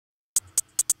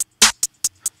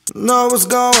Know what's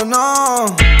going on.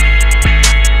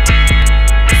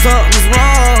 Something's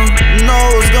wrong.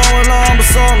 Know what's going on, but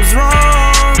something's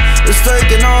wrong. It's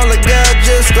taking all I got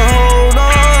just to hold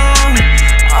on.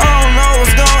 I don't know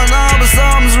what's going on, but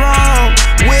something's wrong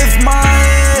with my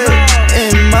head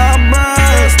and my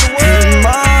brain. And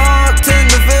my heart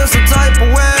tend to feel some type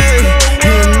of way.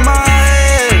 In my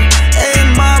head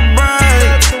and my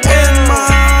brain. And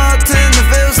my heart tend to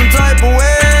feel some type of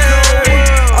way.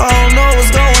 I don't know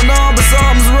what's going on, but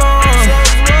something's wrong.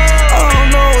 I don't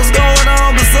know what's going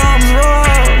on, but something's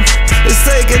wrong. It's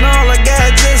taking all I got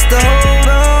just to hold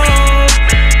on.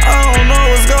 I don't know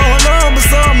what's going on, but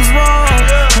something's wrong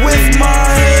with my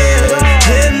head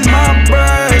and my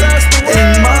brain.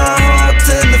 And my heart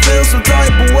tend to feel some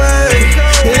type of way.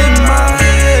 In my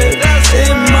head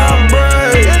and my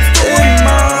brain. And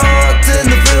my heart tend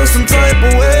to feel some type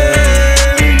of way.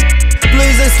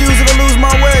 Please excuse if I lose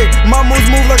my way. My moves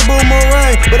move like a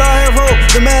boomerang, but I have hope.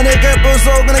 The manic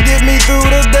episode gonna get me through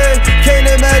the day. Can't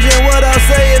imagine what I'll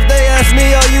say if they ask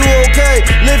me, are you okay?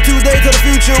 Live today to the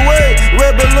future way.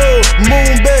 Red balloon,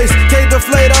 moon base, can't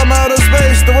deflate, I'm out of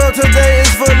space. The world today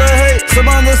is full of hate. Some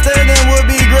understanding would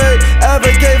be great.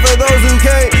 Advocate for those who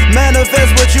can't.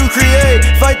 Manifest what you create.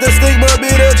 Fight the stigma,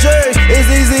 be the change.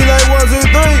 It's easy like 1, 2,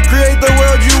 3. Create the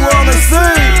world you wanna see.